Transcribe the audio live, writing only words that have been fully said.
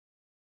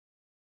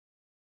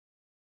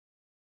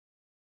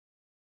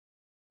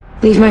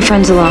Leave my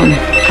friends alone.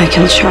 I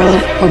killed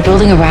Charlotte. We're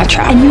building a rat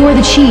trap. And you are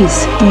the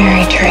cheese.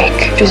 Mary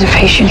Drake. She was a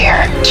patient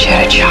here. She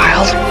had a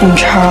child named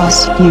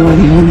Charles. You are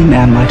the only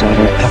man my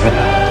daughter ever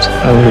loved.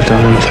 I would have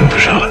done anything for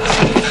Charlotte.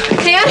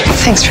 Dan?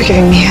 Thanks for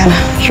giving me Hannah.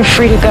 You're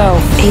free to go.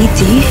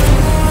 AD?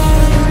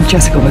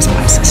 Jessica was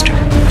my sister.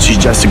 She's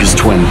Jessica's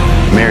twin,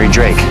 Mary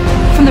Drake.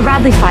 From the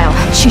Radley file,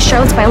 she's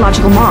Charlotte's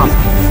biological mom.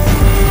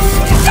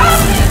 Stop!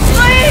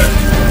 Please!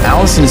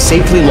 Allison is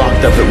safely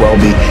locked up at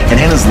Welby,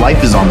 and Hannah's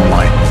life is on the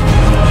line.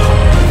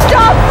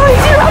 Stop!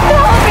 Please, you have to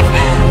help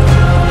me!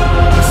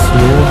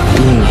 Your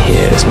being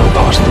here is not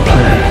part of the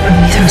plan.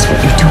 Neither is what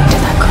you're doing to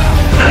that girl.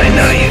 I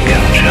know you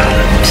killed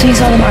Charlotte. So you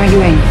saw them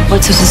arguing.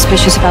 What's so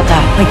suspicious about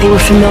that? Like they were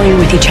familiar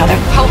with each other.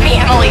 Help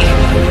me, Emily!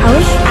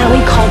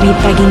 Allie called me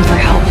begging for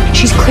help.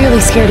 She's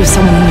clearly scared of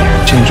someone in there.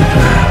 Change your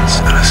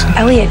plans, Allison.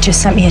 Elliot just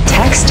sent me a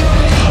text.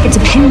 It's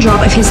a pin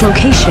drop of his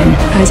location.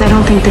 Guys, I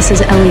don't think this is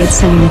Elliot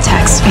sending the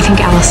text. I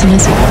think Allison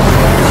is.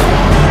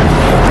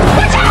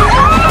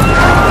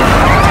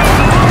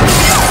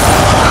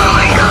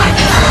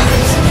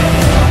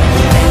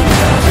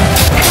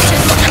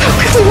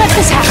 We let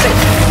this happen.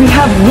 We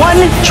have one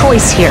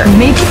choice here.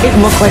 Make it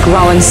look like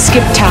Rollins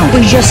skipped town.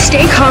 We just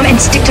stay calm and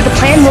stick to the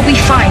plan, we'll be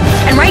fine.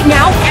 And right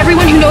now,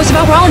 everyone who knows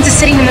about Rollins is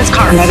sitting in this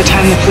car. And by the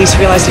time the police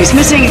realize he's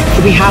missing,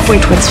 he'll be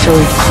halfway towards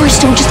Philly. Cars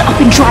don't just up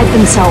and drive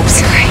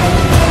themselves.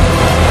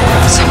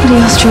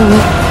 Somebody else drove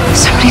it.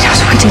 Somebody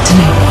knows what he did to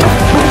me.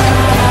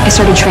 I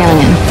started trailing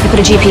him. I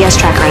put a GPS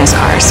tracker on his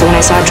car, so when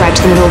I saw it drive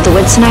to the middle of the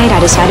woods tonight, I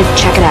decided to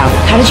check it out.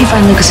 How did you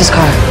find Lucas's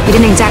car? We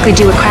didn't exactly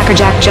do a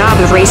crackerjack job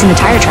of racing the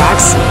tire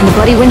tracks, and the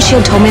bloody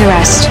windshield told me the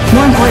rest.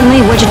 More importantly,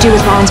 what'd you do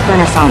with Rollins'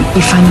 burner phone?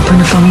 We find the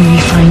burner phone when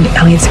we find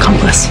Elliot's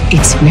accomplice.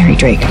 It's Mary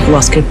Drake. Who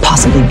else could it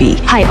possibly be?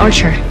 Hi,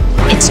 Archer.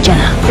 It's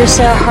Jenna. You're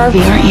Sarah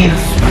Harvey, aren't you?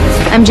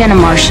 I'm Jenna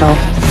Marshall.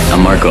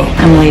 I'm Marco.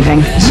 I'm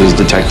leaving. This is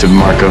Detective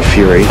Marco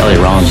Fury.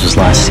 Elliot Rollins was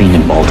last seen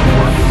in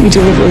Baltimore. We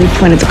deliberately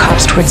pointed the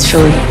cops towards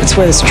Philly. That's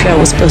where this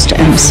trail was supposed to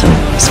end, so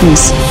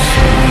dismiss.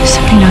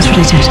 Somebody knows what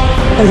I did.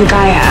 Oh, the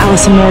guy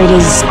Allison married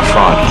is A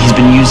fraud. He's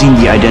been using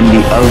the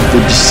identity of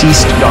the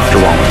deceased Dr.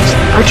 Rollins.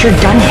 Archer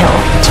Dunhill.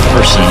 The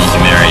person he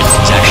married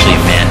is actually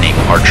a man named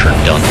Archer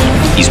Dunhill.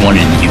 He's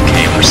wanted in the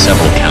UK for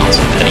several counts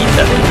of petty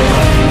theft.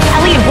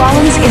 Elliot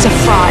Rollins is a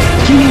fraud.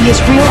 He knew his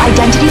real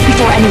identity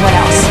before anyone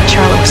else.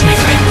 Charlotte was my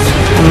friend.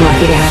 I'm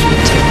lucky to have you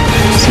too.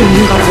 So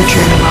you got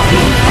Archer in a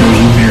lobby. Will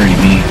you marry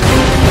me?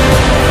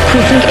 We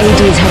think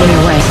AD is heading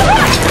your way.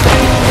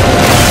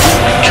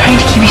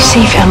 Trying to keep you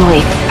safe,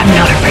 Emily. I'm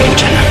not afraid of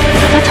Jenna.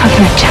 I'm not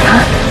talking to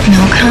Jenna.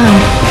 No, come.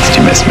 Did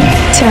you miss me?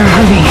 Sarah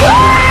Harvey.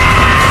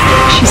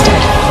 She's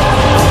dead.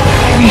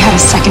 We had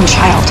a second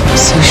child.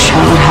 So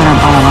Charlotte had a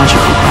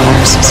biological brother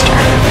or sister.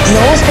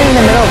 Noel's been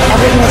in the middle of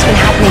everything that's been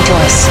happening to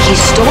us. He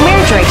stole Mary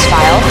Drake's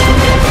file.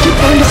 He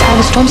burned us out of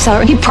the storm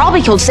cellar. He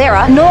probably killed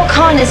Sarah. Noel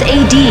Kahn is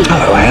AD.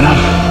 Hello, Hannah.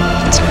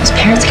 It's his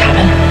parents'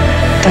 cabin.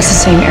 That's the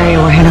same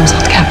area where Hannah was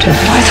held captive.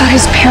 I thought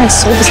his parents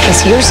sold this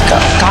place years ago.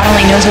 God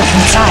only knows what's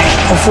inside.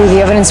 Hopefully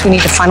the evidence we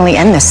need to finally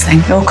end this thing.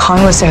 Noel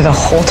Kahn was there the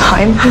whole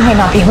time. We might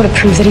not be able to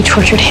prove that he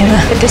tortured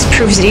Hannah, but this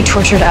proves that he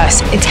tortured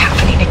us. It's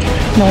happening again.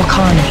 Noel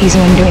Kahn, he's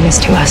the one doing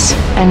this to us.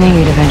 I knew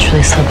you'd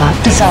eventually slip up.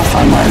 The cell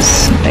phone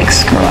was a big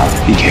screw up.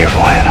 Be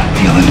careful, Hannah.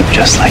 You'll end up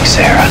just like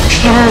Sarah.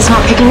 Hannah's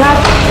not picking up,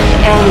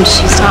 and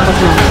she's not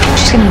looking up.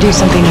 She's gonna do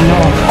something to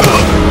Noel.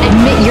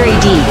 Admit you're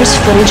AD. There's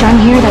footage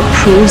on here that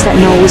proves that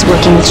Noel was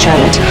working with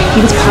Charlotte. He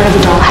was part of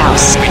the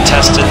dollhouse. We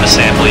tested the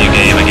sample you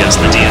gave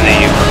against the DNA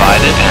you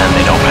provided, and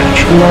they don't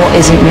match. Noel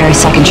isn't Mary's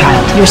second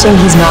child. You're saying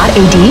he's not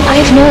AD? I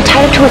have Noel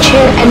tied up to a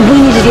chair, and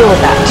we need to deal with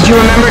that. Did you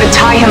remember to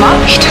tie him up?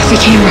 He took the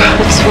camera.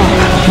 Let's swap.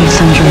 You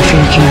thumb drive for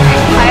your camera.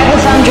 I have a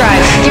thumb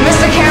drive. Give us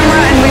the camera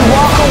and we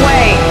walk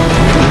away.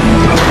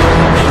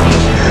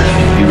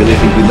 You really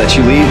think we'd let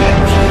you leave?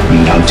 You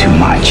know too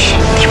much.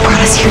 They brought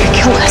us here to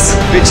kill us.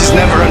 Bitches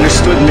never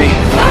understood me.